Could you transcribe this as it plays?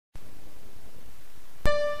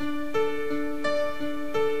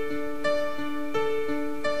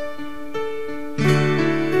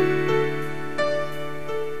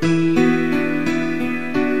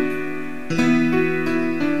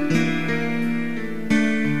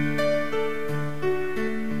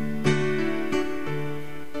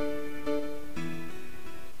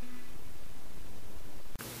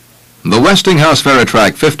Westinghouse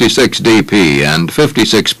Veritrac 56DP and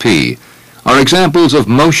 56P are examples of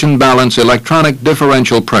motion balance electronic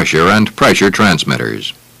differential pressure and pressure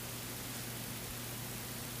transmitters.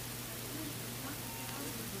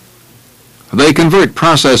 They convert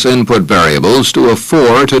process input variables to a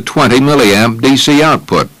 4 to 20 milliamp DC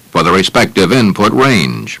output for the respective input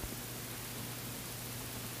range.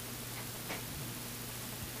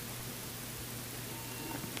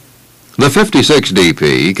 The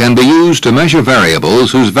 56DP can be used to measure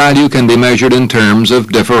variables whose value can be measured in terms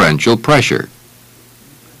of differential pressure.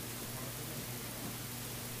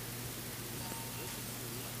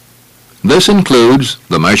 This includes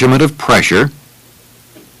the measurement of pressure,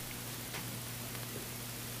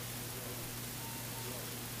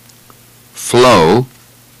 flow,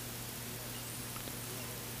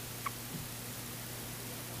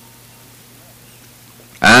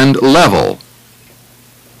 and level.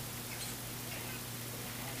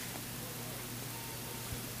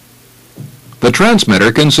 The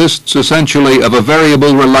transmitter consists essentially of a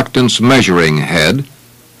variable reluctance measuring head,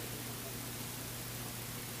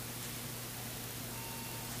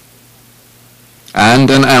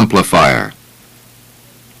 and an amplifier.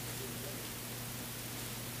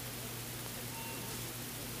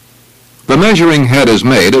 The measuring head is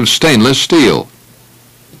made of stainless steel.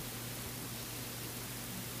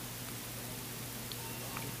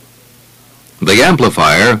 The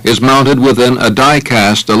amplifier is mounted within a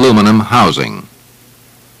die-cast aluminum housing.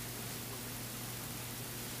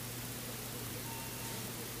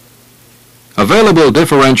 Available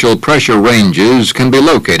differential pressure ranges can be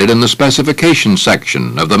located in the specification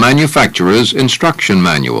section of the manufacturer's instruction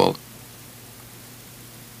manual.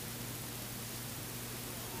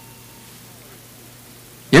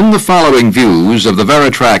 In the following views of the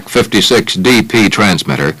Veritrac 56DP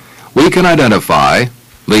transmitter, we can identify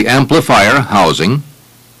the amplifier housing,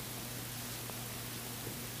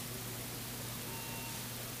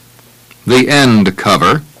 the end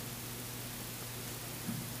cover,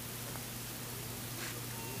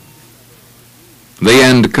 the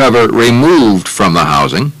end cover removed from the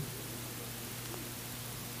housing,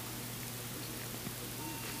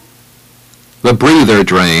 the breather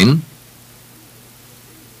drain,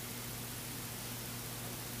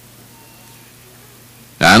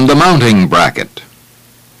 and the mounting bracket.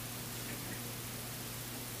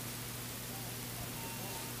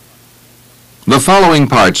 The following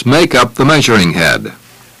parts make up the measuring head: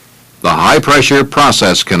 the high-pressure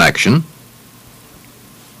process connection,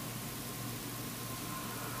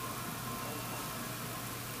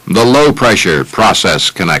 the low-pressure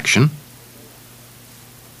process connection,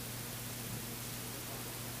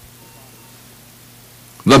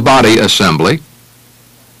 the body assembly,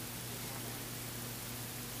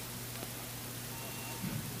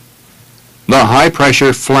 the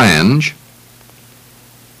high-pressure flange,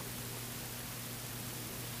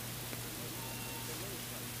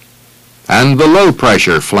 and the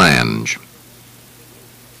low-pressure flange.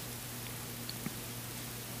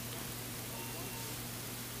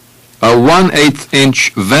 A 1/8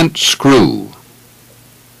 inch vent screw,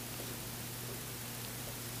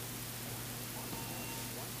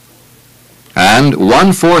 and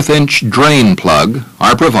 1/4 inch drain plug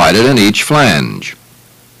are provided in each flange.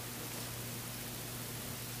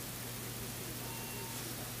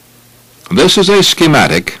 This is a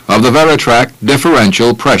schematic of the Veritrac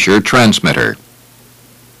differential pressure transmitter.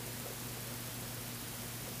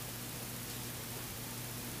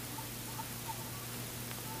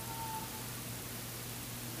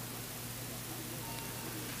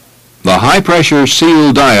 The high-pressure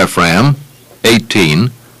seal diaphragm,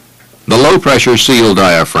 18, the low-pressure seal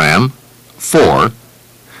diaphragm, 4,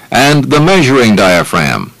 and the measuring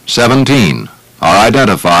diaphragm, 17, are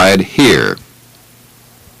identified here.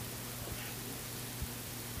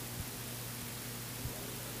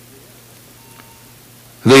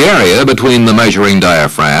 The area between the measuring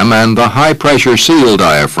diaphragm and the high-pressure seal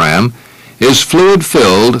diaphragm is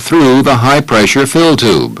fluid-filled through the high-pressure fill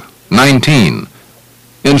tube, 19.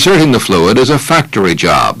 Inserting the fluid is a factory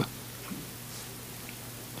job.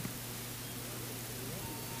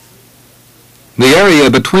 The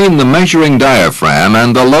area between the measuring diaphragm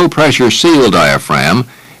and the low-pressure seal diaphragm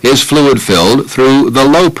is fluid-filled through the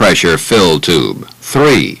low-pressure fill tube,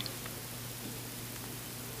 3.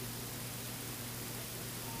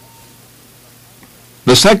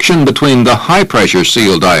 The section between the high-pressure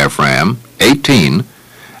seal diaphragm, 18,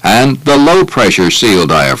 and the low-pressure seal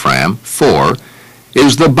diaphragm, 4,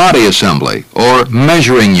 is the body assembly, or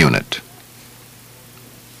measuring unit.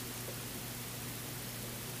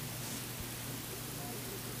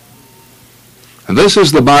 This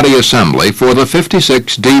is the body assembly for the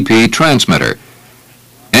 56 dP transmitter.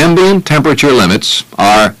 Ambient temperature limits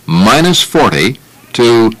are -40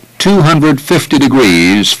 to 250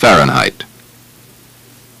 degrees Fahrenheit.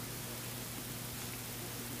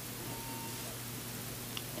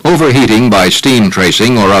 Overheating by steam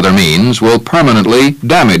tracing or other means will permanently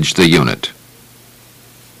damage the unit.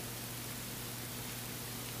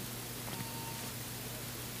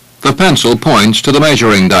 The pencil points to the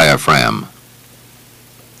measuring diaphragm.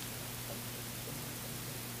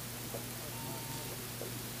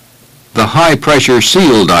 The high-pressure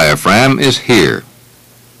seal diaphragm is here.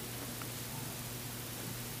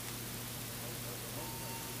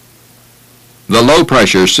 The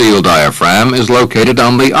low-pressure seal diaphragm is located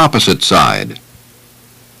on the opposite side.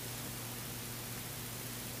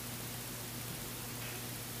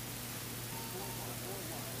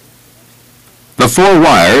 The 4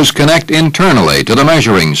 wires connect internally to the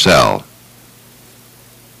measuring cell.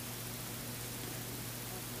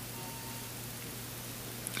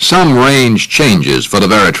 Some range changes for the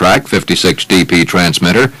Veritrac 56 dP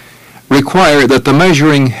transmitter require that the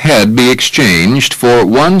measuring head be exchanged for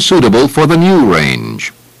one suitable for the new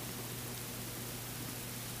range.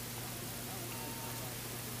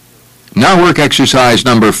 Now work exercise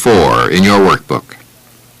number 4 in your workbook.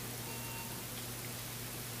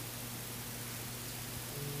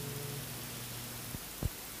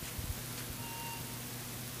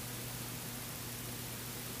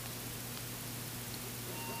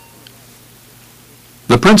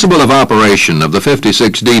 The principle of operation of the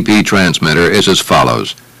 56 dP transmitter is as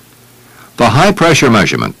follows. The high-pressure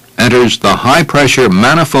measurement enters the high-pressure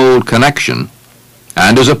manifold connection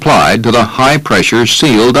and is applied to the high-pressure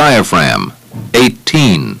seal diaphragm,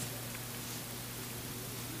 18.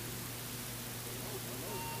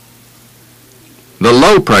 The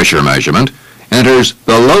low-pressure measurement enters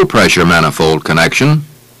the low-pressure manifold connection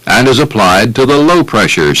and is applied to the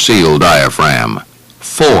low-pressure seal diaphragm,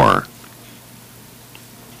 4.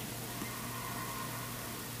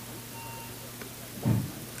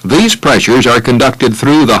 These pressures are conducted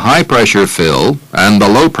through the high-pressure fill and the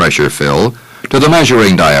low-pressure fill to the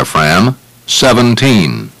measuring diaphragm,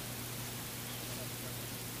 17.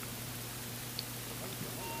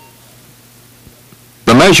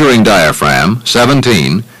 The measuring diaphragm,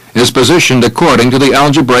 17, is positioned according to the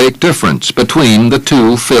algebraic difference between the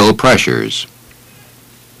 2 fill pressures.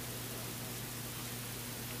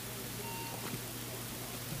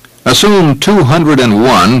 Assume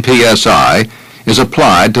 201 psi is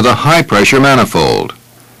applied to the high-pressure manifold,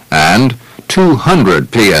 and 200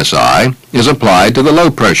 psi is applied to the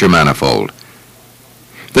low-pressure manifold.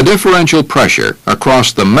 The differential pressure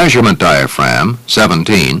across the measurement diaphragm,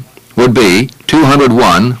 17, would be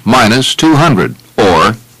 201 minus 200,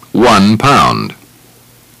 or 1 pound.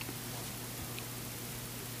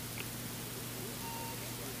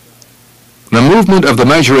 The movement of the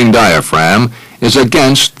measuring diaphragm is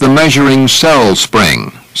against the measuring cell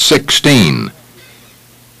spring, 16.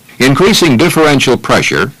 Increasing differential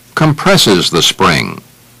pressure compresses the spring.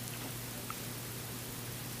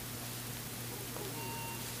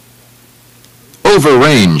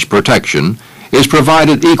 Over-range protection is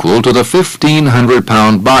provided equal to the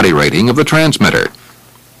 1,500-pound body rating of the transmitter.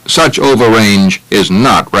 Such over-range is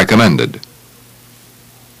not recommended.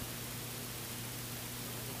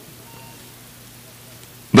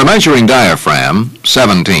 The measuring diaphragm,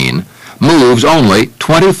 17, moves only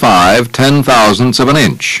 25 ten-thousandths of an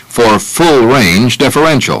inch for full range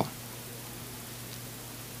differential.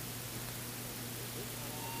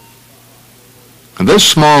 This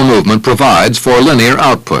small movement provides for linear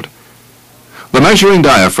output. The measuring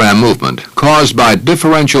diaphragm movement caused by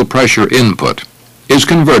differential pressure input is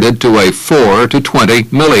converted to a 4 to 20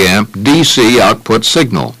 milliamp DC output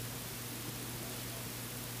signal.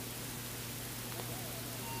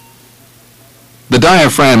 The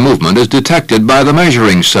diaphragm movement is detected by the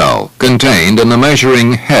measuring cell contained in the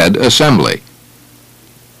measuring head assembly.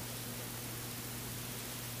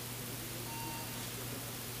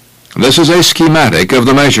 This is a schematic of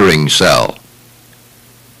the measuring cell.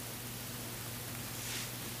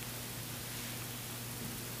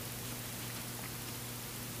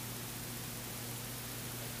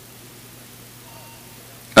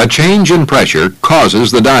 A change in pressure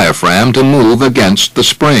causes the diaphragm to move against the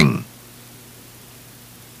spring.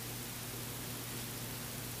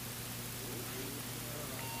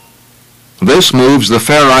 This moves the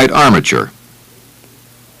ferrite armature.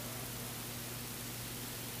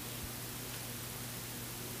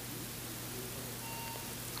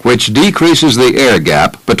 Which decreases the air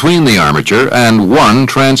gap between the armature and one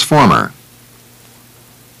transformer.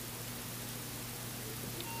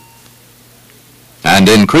 and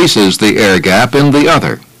increases the air gap in the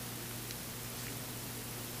other.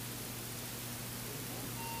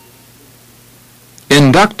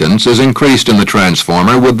 Inductance is increased in the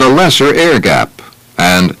transformer with the lesser air gap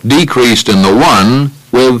and decreased in the one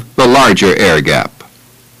with the larger air gap.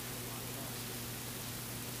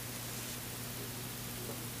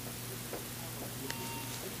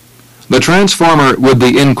 The transformer with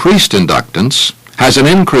the increased inductance has an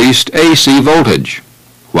increased AC voltage,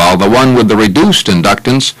 while the one with the reduced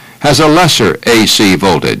inductance has a lesser AC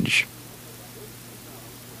voltage.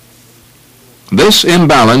 This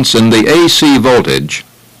imbalance in the AC voltage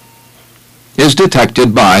is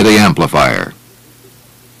detected by the amplifier.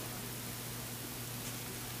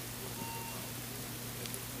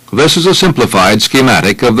 This is a simplified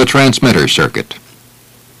schematic of the transmitter circuit.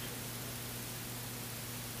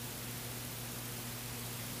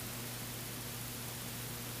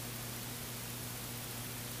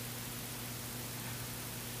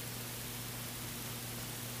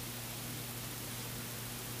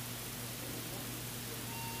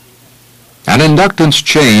 An inductance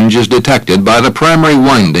change is detected by the primary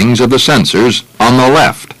windings of the sensors on the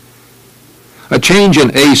left. A change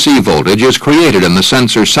in AC voltage is created in the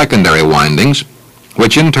sensor's secondary windings,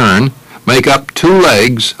 which in turn make up two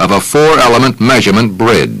legs of a four-element measurement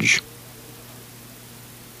bridge.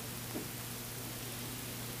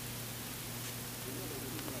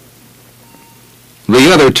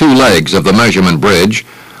 The other two legs of the measurement bridge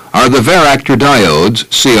are the varactor diodes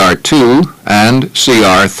CR2 and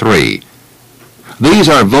CR3. These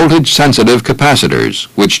are voltage-sensitive capacitors,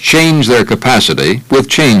 which change their capacity with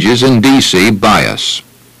changes in DC bias.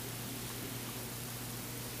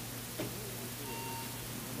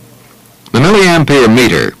 The milliampere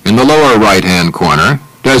meter in the lower right-hand corner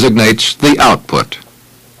designates the output.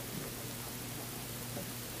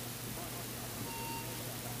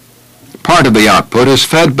 Part of the output is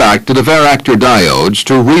fed back to the varactor diodes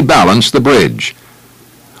to rebalance the bridge.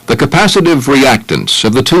 The capacitive reactance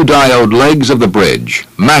of the two diode legs of the bridge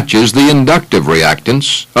matches the inductive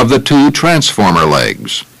reactance of the two transformer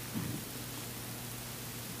legs.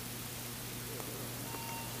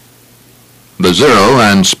 The zero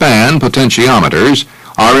and span potentiometers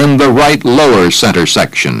are in the right lower center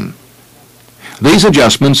section. These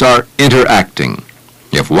adjustments are interacting.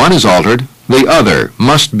 If one is altered, the other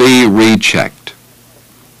must be rechecked.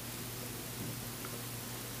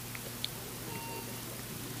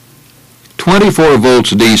 24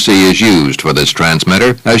 volts DC is used for this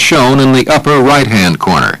transmitter, as shown in the upper right-hand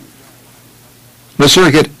corner. The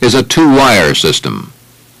circuit is a two-wire system.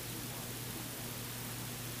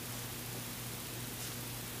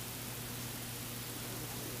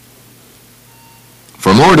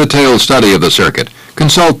 For more detailed study of the circuit,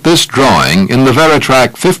 consult this drawing in the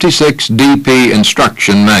Veritrac 56DP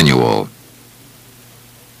instruction manual.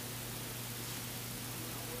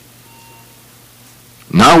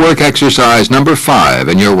 Now work exercise number 5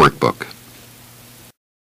 in your workbook.